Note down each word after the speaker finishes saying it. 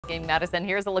Madison.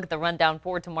 Here's a look at the rundown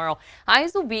for tomorrow.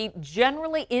 Highs will be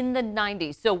generally in the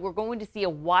 90s, so we're going to see a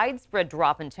widespread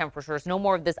drop in temperatures. No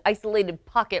more of this isolated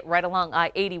pocket right along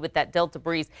I-80 with that Delta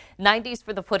breeze. 90s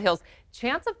for the foothills.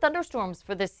 Chance of thunderstorms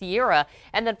for the Sierra.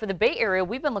 And then for the Bay Area,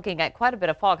 we've been looking at quite a bit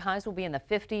of fog. Highs will be in the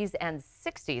 50s and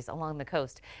 60s along the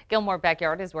coast. Gilmore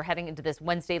Backyard, as we're heading into this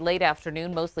Wednesday late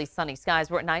afternoon, mostly sunny skies.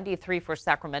 We're at 93 for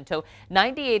Sacramento,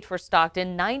 98 for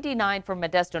Stockton, 99 for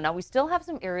Modesto. Now, we still have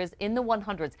some areas in the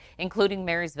 100s, including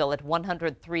Marysville at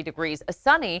 103 degrees.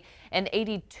 Sunny and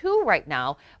 82 right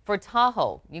now for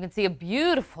Tahoe. You can see a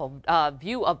beautiful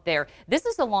view up there. This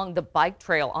is along the bike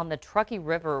trail on the Truckee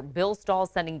River. Bill Stahl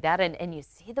sending that in, and you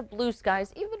see the blue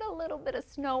skies, even a little bit of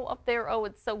snow up there. Oh,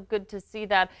 it's so good to see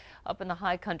that up in the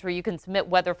high country. You can submit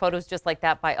weather photos just like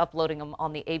that by uploading them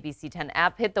on the ABC10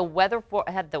 app. Hit the weather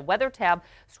tab,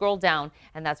 scroll down,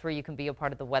 and that's where you can be a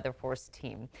part of the Weather Force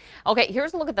team. Okay,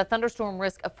 here's a look at the thunderstorm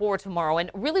risk for tomorrow, and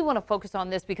really want to focus on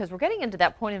this because we're getting into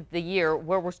that point of the year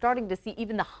where we're starting to see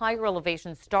even the higher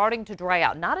elevations starting to dry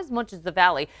out. Not as much as the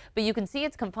valley, but you can see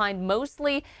it's confined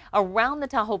mostly around the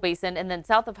Tahoe Basin and then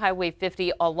south of Highway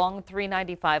 50 along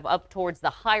 395 up towards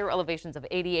the higher elevations of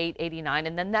 88, 89,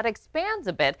 and then that expands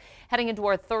a bit heading into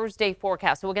our Thursday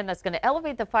forecast. So again, that's going to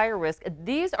elevate the fire risk.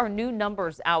 These are new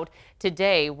numbers out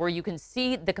today where you can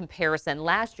see the comparison.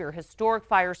 Last year, historic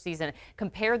fire season.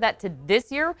 Compare that to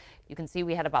this year. You can see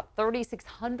we had about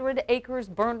 3,600 acres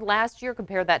burned last year.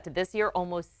 Compare that to this year,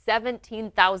 almost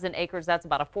 17,000 acres. That's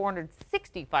about a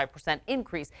 465%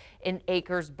 increase in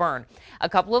acres burned. A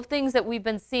couple of things that we've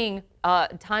been seeing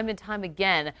time and time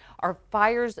again are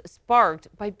fires sparked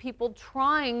by people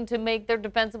trying to make their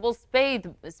defensible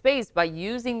space by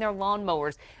using their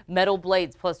lawnmowers. Metal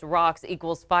blades plus rocks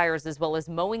equals fires, as well as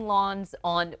mowing lawns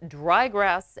on dry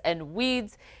grass and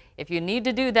weeds. If you need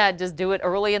to do that, just do it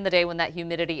early in the day when that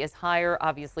humidity is higher,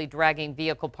 obviously dragging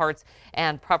vehicle parts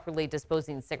and properly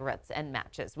disposing cigarettes and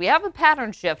matches. We have a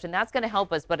pattern shift, and that's going to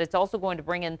help us, but it's also going to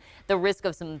bring in the risk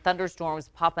of some thunderstorms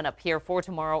popping up here for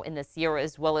tomorrow in the Sierra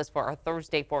as well as for our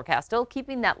Thursday forecast. Still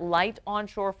keeping that light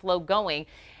onshore flow going,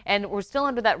 and we're still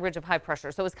under that ridge of high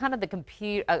pressure. So it's kind of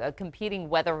the competing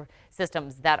weather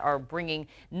systems that are bringing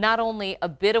not only a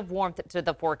bit of warmth to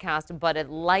the forecast, but a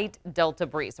light Delta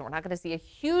breeze. So we're not going to see a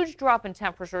huge drop in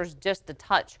temperatures, just a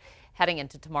touch heading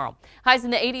into tomorrow. Highs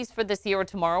in the 80s for the Sierra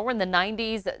tomorrow. We're in the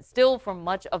 90s still for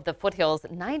much of the foothills.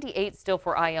 98 still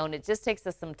for Ione. It just takes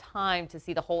us some time to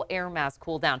see the whole air mass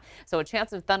cool down. So a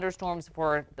chance of thunderstorms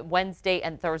for Wednesday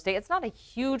and Thursday. It's not a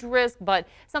huge risk, but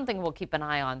something we'll keep an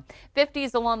eye on.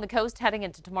 50s along the coast heading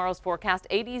into tomorrow's forecast.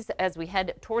 80s as we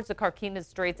head towards the Carquinez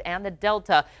Straits and the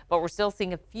Delta, but we're still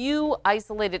seeing a few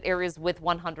isolated areas with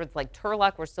 100s like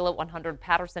Turlock. We're still at 100.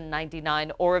 Patterson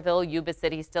 99. Oroville, Yuba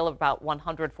City still about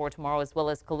 100 for tomorrow, as well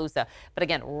as Colusa. But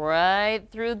again, right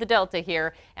through the Delta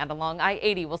here and along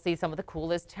I-80, we'll see some of the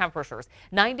coolest temperatures.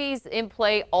 90s in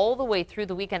play all the way through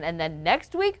the weekend. And then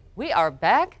next week, we are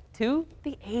back to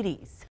the 80s.